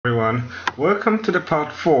everyone, welcome to the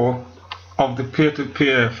part 4 of the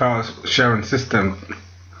peer-to-peer file sharing system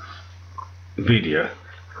video.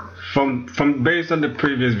 From based on the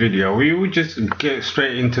previous video, we will just get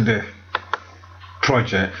straight into the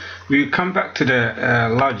project. We come back to the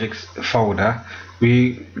logics folder,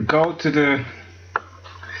 we go to the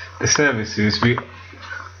services,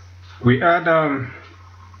 we add a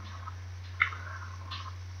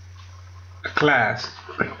class.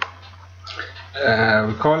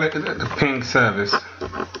 We call it the ping service.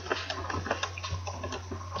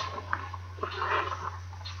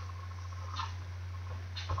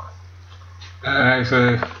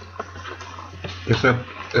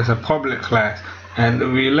 It's a public class,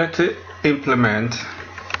 and we let it implement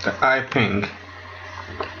the iPing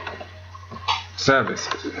service.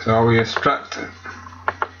 So we extract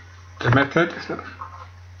the method.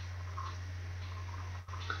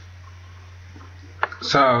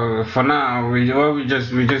 So for now, we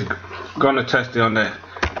just gonna test it on the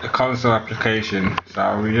console application.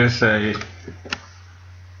 So we just say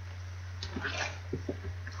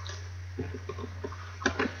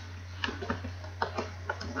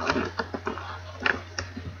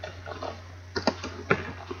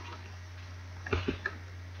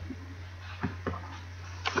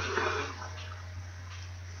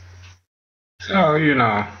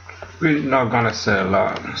we're not gonna say a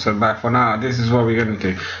lot. So but for now, this is what we're gonna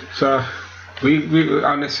do. So we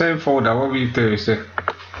on the same folder, what we do is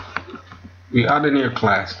we add a new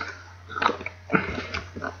class.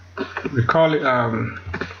 We call it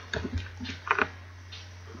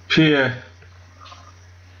peer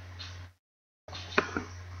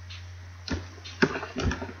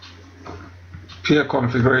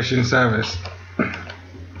configuration service.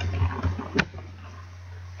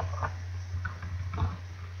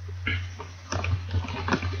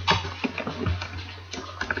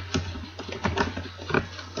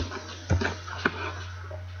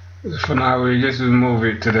 For now, we just move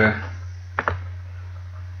it to the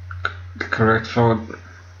correct folder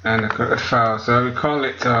and the correct file. So we call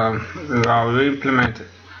it, we implement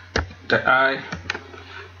the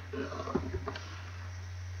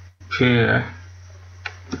peer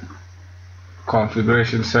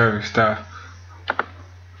configuration service that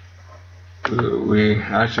we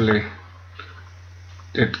actually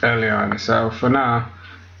did earlier on. So for now,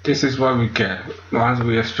 this is what we get once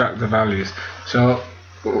we extract the values. So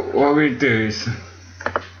what we do is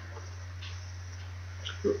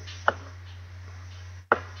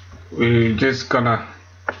we just gonna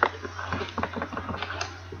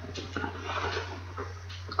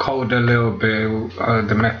code a little bit of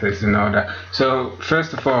the methods and all that. So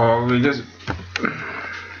first of all, we just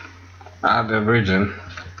add the region.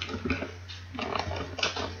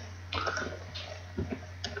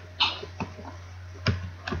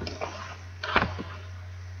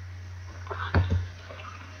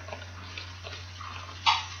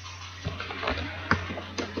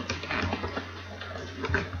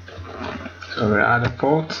 So we add a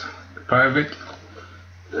port, private,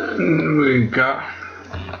 and we got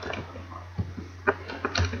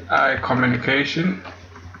communication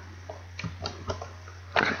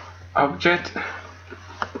object,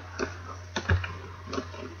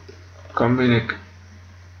 communication,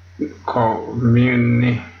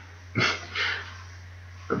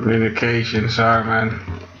 sorry man.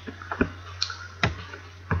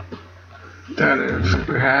 Then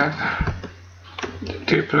we have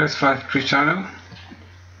 2+53 channel,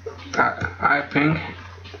 iPing,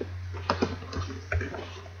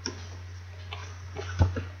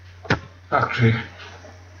 factory.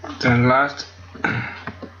 Then last,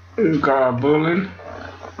 we got our boolean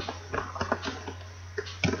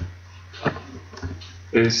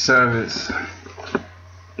is service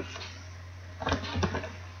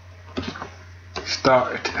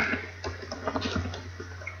start.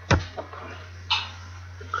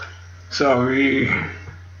 So we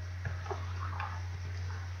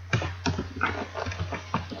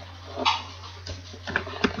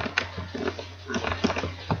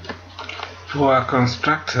for our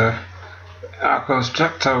constructor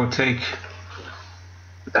will take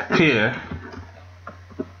a peer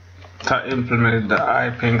to implement the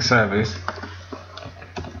iPing service.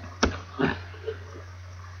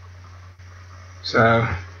 So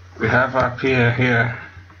we have our peer here.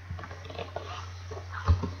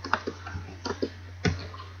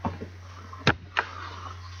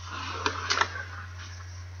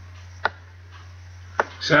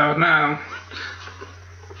 So now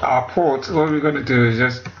our port, what we're going to do is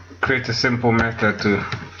just create a simple method to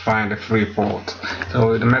find a free port.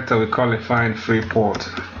 So the method, we call it find free port.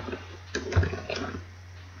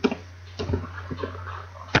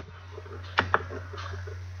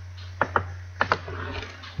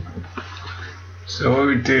 So what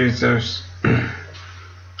we do is just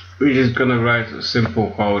we're just gonna write a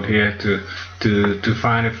simple code here to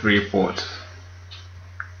find a free port.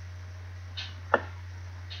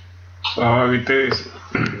 So what we do is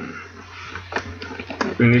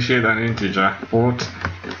initiate an integer port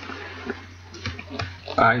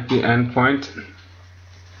IP endpoint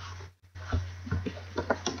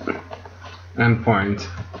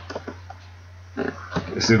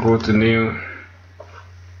is equal to new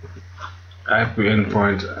IP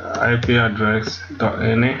endpoint IP address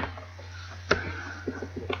 .ini.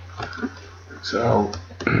 So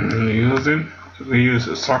we use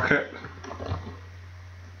a socket.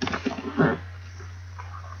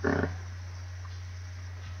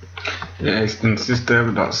 Yeah, it's in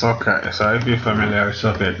system.socket. So if you're familiar with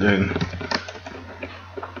socket, then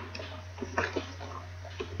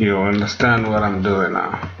you understand what I'm doing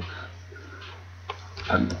now.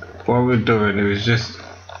 And what we're doing is just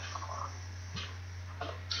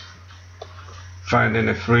finding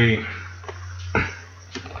a free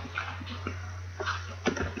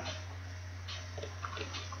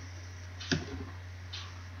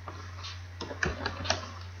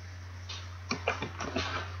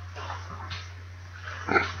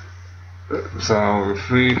so if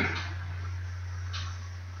we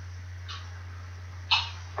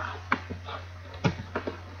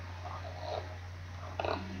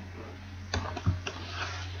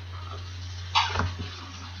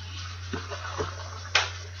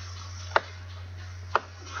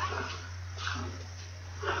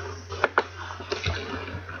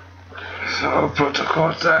so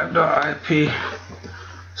protocol type.ip,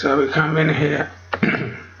 so we come in here.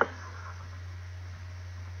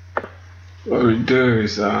 What we do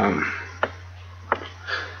is the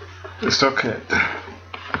socket,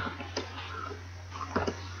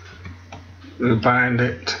 we bind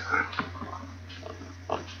it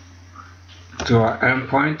to our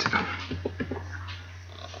endpoint,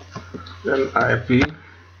 then IP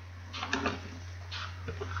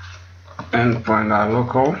endpoint, our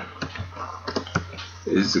local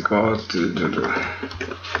is equal to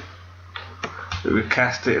we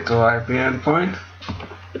cast it to IP endpoint.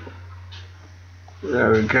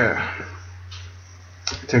 There we go.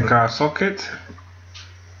 Take our socket,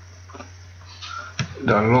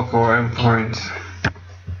 the local endpoint,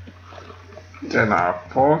 then our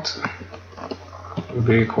port will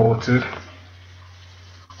be equal to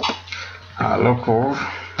our local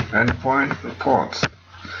endpoint port.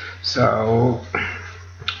 So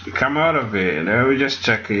we come out of it, then we just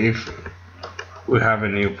check if we have a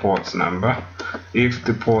new port number. If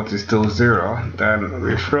the port is still 0, then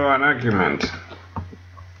we throw an argument.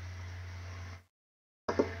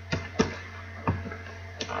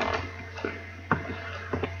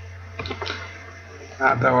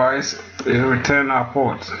 Otherwise, we return our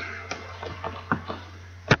port.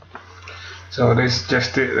 So this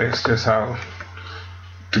just it. That's just how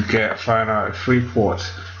to find out a free port.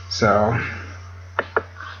 So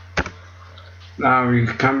now we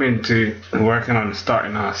come into working on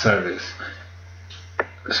starting our service.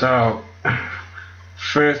 So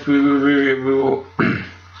first we will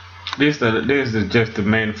this is just the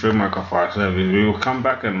main framework of our service. We will come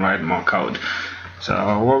back and write more code.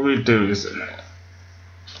 So what we do is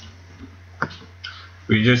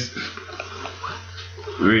we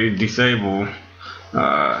disable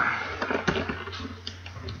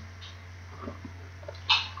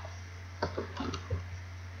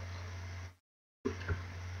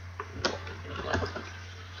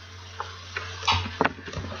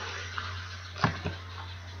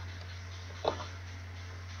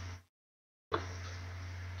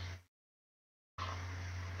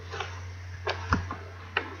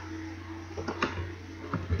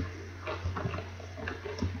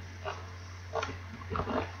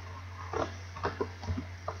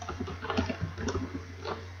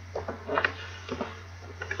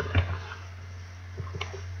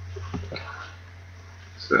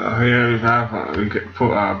so here we can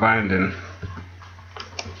put our binding.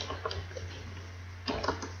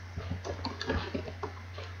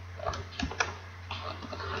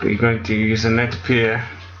 We're going to use a netpeer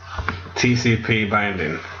TCP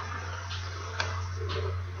binding.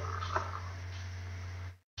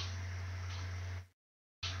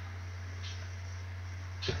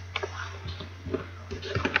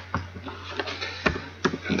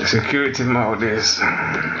 The security mode is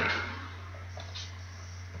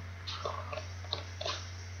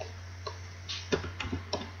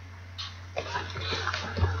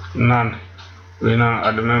none.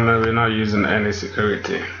 At the moment we're not using any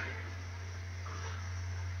security.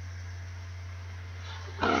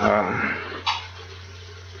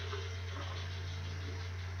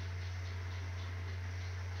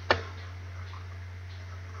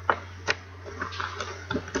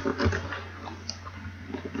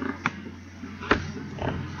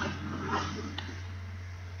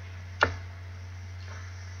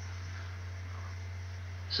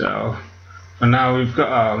 So for now we've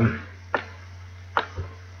got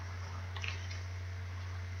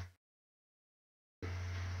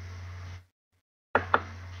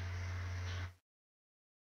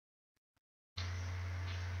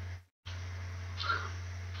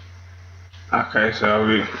okay,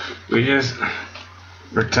 so we just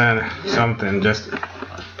return something just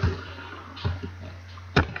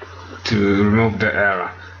to remove the error.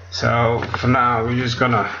 So for now we're just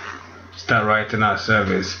gonna start writing our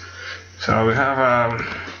service. So we have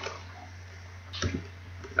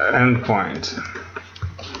endpoint.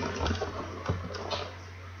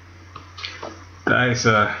 That is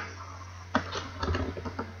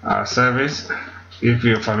our service. If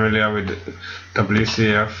you're familiar with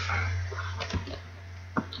WCF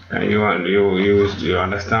and you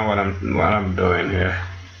understand what I'm doing here.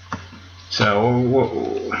 So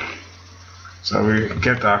we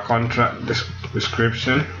get our contract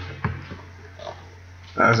description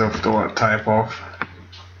as of the what type of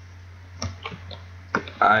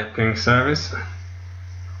IP service.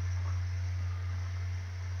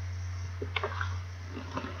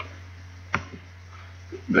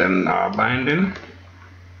 Then our binding,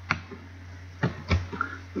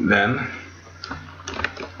 then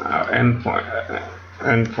our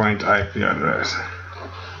endpoint IP address.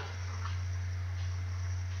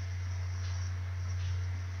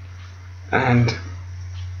 And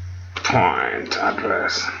point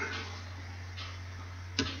address.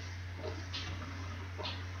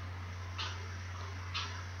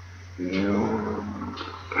 New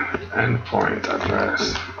endpoint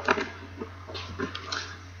address.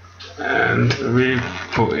 And we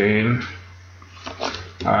put in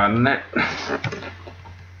our net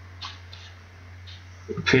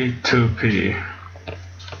P2P.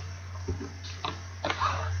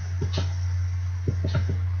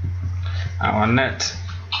 Our net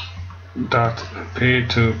dot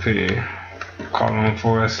P2P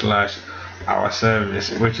 / our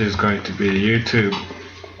service, which is going to be YouTube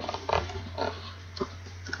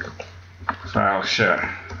file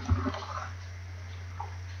share.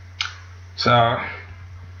 So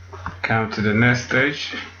come to the next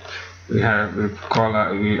stage. We call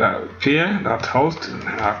our peer.host,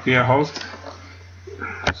 our peer host.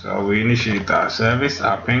 So we initiate our service,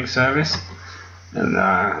 our ping service, and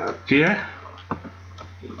our peer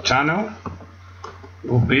channel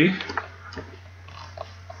will be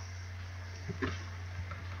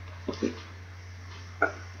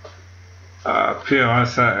peer.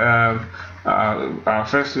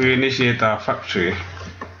 First we initiate our factory.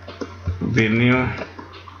 The new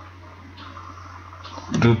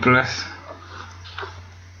duplex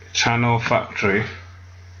channel factory,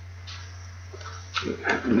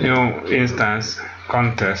 new instance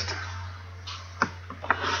contest.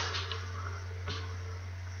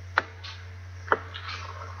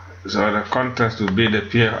 So the contest will be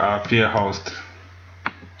our peer host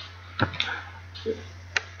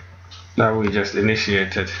that we just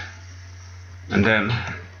initiated, and then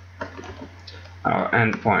our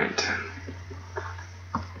endpoint.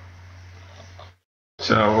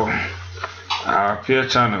 So our peer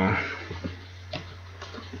channel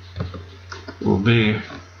will be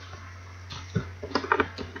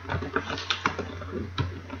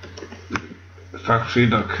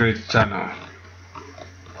factory.create channel,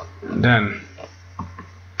 and then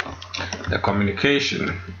the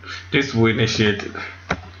communication. This will instantiate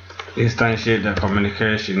the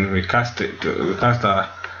communication. We cast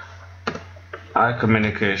our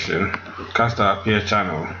communication, cast our peer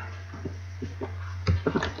channel.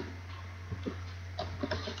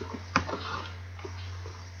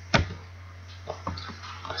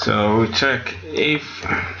 So we check if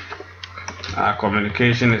our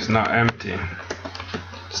communication is not empty.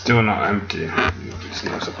 Still not empty. It's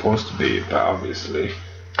not supposed to be, but obviously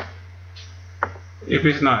if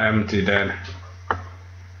it's not empty, then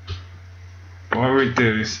what we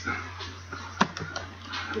do is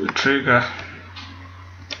we trigger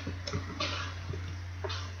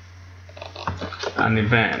an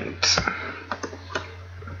event.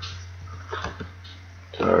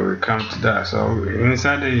 So we come to that. So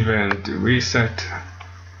inside the event we set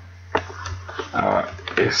our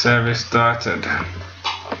service started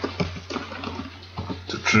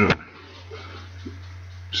to true.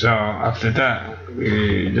 So after that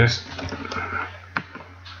we just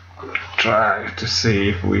try to see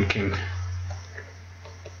if we can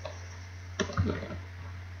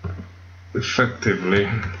effectively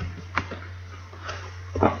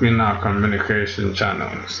open our communication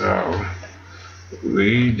channel. So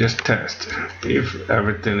we just test if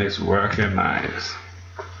everything is working nice.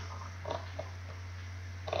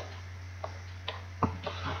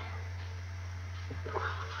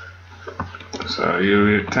 So you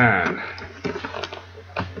return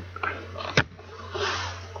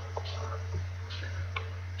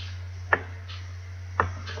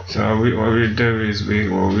what we do is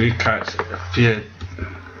we catch peer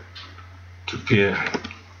to peer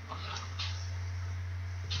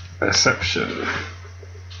exception.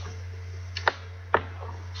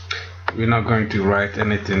 We're not going to write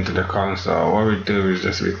anything to the console. What we do is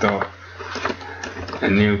just we throw a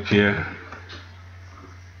new peer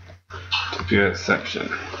to peer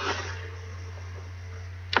exception.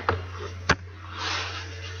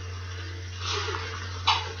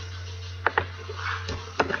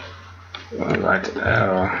 Write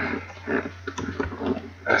error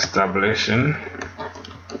establishing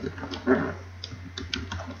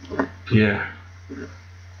peer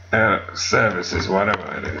services,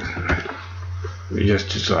 whatever it is. We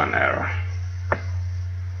just saw an error.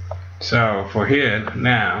 So for here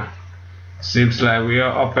now, seems like we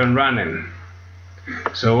are up and running.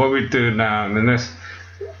 So what we do now in this,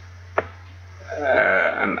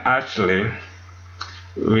 and actually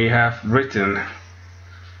we have written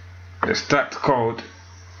the start code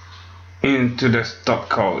into the stop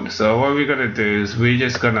code. So what we're gonna do is we're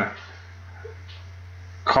just gonna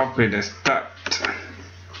copy the start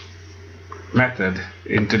method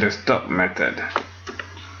into the stop method,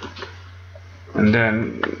 and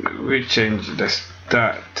then we change the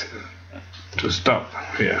start to stop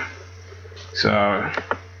here. So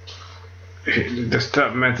the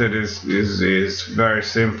stop method is very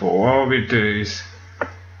simple. What we do is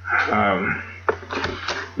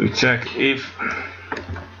we check if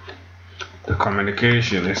the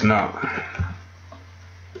communication is not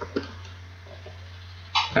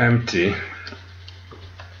empty.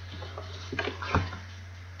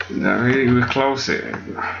 Now we close it.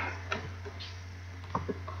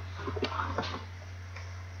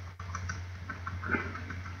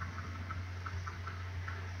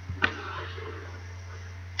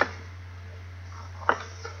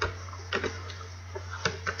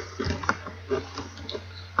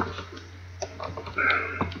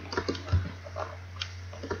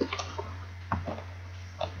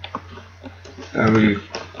 And we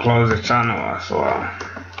close the channel as well.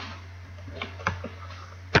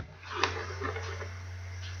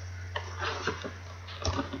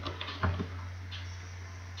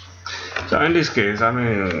 So in this case, I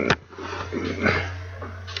mean,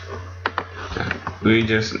 we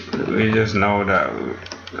just know that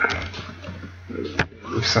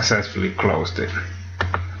we successfully closed it.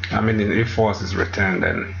 I mean, if false is returned,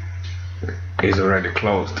 then it's already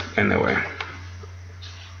closed anyway.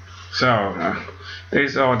 So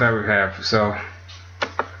this is all that we have. So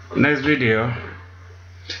next video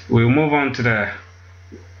we'll move on to the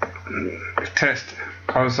test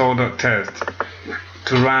console.test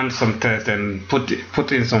to run some tests and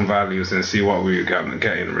put in some values and see what we're gonna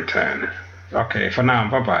get in return. Okay, for now,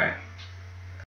 bye bye.